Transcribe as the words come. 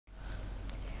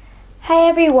Hi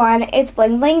everyone, it's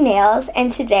Bling Bling Nails,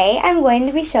 and today I'm going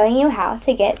to be showing you how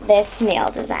to get this nail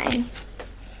design.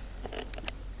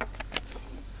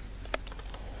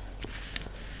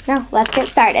 Now, let's get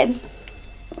started.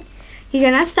 You're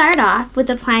going to start off with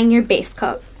applying your base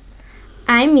coat.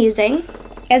 I'm using,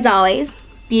 as always,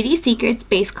 Beauty Secrets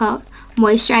Base Coat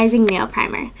Moisturizing Nail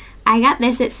Primer. I got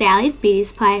this at Sally's Beauty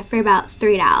Supply for about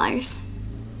 $3.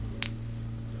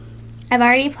 I've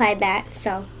already applied that,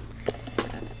 so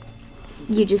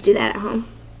you just do that at home.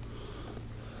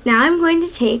 Now I'm going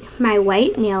to take my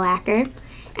white nail lacquer,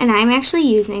 and I'm actually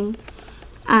using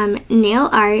Nail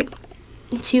Art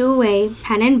 2-way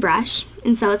pen and brush.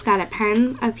 And so it's got a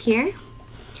pen up here,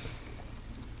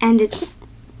 and it's,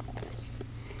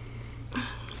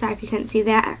 sorry if you couldn't see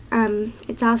that,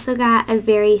 it's also got a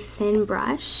very thin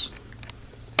brush.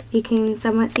 You can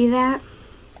somewhat see that.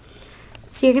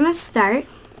 So you're going to start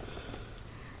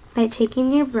by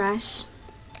taking your brush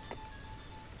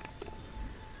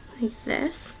like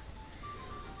this.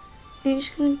 You're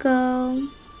just going to go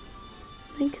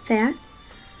like that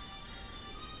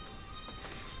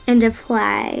and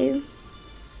apply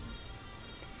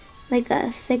like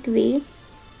a thick V.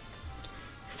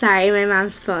 Sorry, my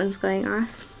mom's phone's going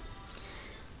off.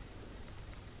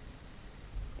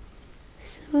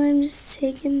 So I'm just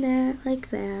taking that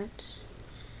like that.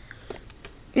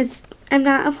 I'm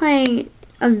not applying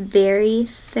a very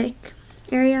thick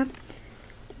area,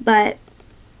 but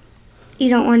you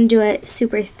don't want to do it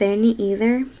super thin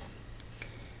either.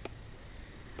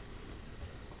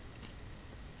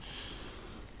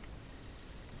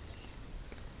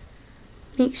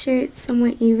 Make sure it's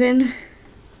somewhat even.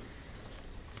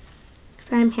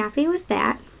 So I'm happy with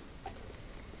that.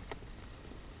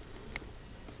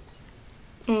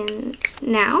 And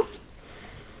now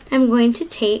I'm going to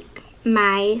take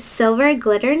my silver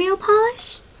glitter nail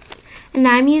polish, and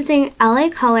I'm using LA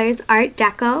Colors Art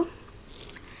Deco.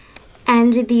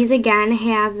 And these again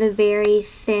have the very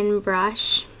thin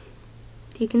brush,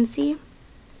 so you can see.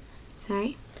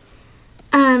 Sorry.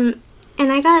 And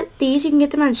I got these. You can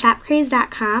get them on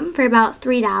shopcraze.com for about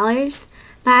 $3.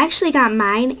 But I actually got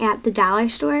mine at the dollar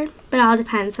store. But it all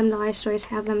depends. Some dollar stores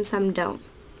have them, some don't.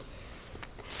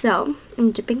 So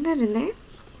I'm dipping that in there.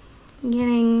 I'm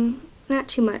getting not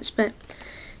too much, but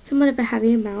somewhat of a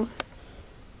heavy amount.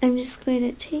 I'm just going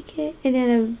to take it and add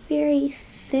a very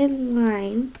thin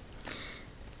line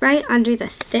right under the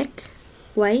thick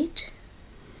white.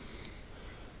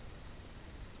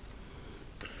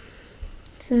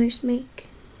 So just make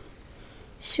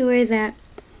sure that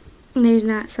there's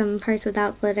not some parts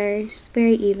without glitter. It's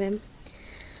very even.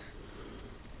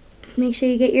 Make sure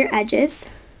you get your edges.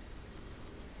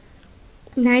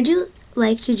 Now I do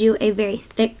like to do a very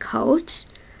thick coat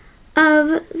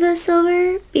of the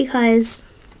silver because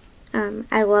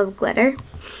I love glitter,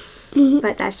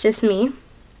 but that's just me.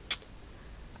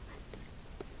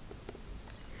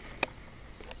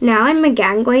 Now I'm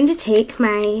again going to take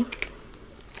my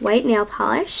white nail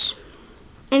polish,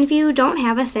 and if you don't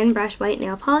have a thin brush white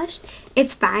nail polish,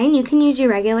 it's fine. You can use your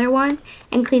regular one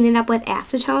and clean it up with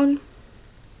acetone.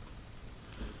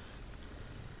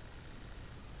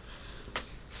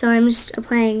 So I'm just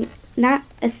applying not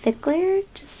a thick layer,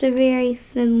 just a very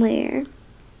thin layer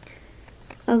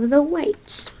of the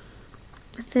white,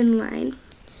 a thin line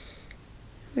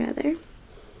rather,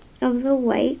 of the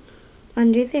white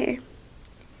under there.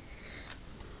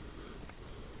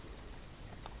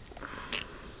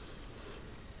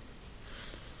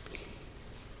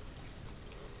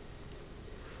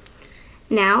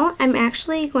 Now I'm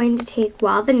actually going to take,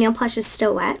 while the nail polish is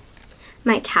still wet,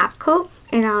 my top coat,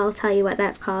 and I'll tell you what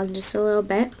that's called in just a little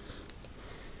bit.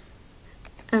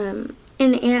 And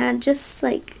add just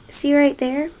like, see right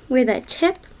there where the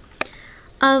tip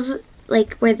of,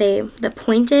 like where the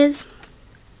point is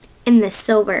in the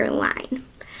silver line.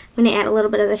 I'm going to add a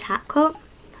little bit of the top coat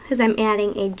because I'm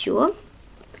adding a jewel.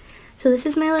 So this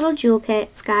is my little jewel kit.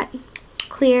 It's got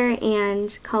clear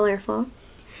and colorful.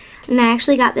 And I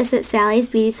actually got this at Sally's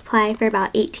Beauty Supply for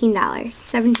about $18,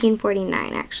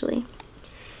 $17.49 actually.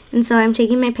 And so I'm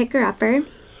taking my picker-upper,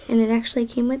 and it actually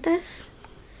came with this.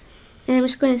 And I'm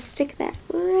just going to stick that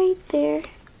right there.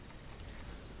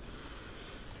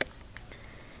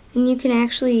 And you can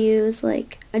actually use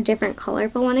like a different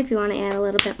colorful one if you want to add a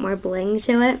little bit more bling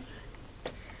to it.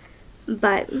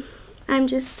 But I'm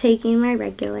just taking my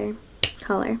regular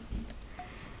color.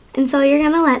 And so you're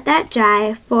going to let that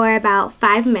dry for about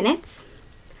 5 minutes,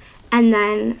 and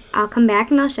then I'll come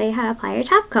back and I'll show you how to apply your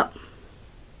top coat.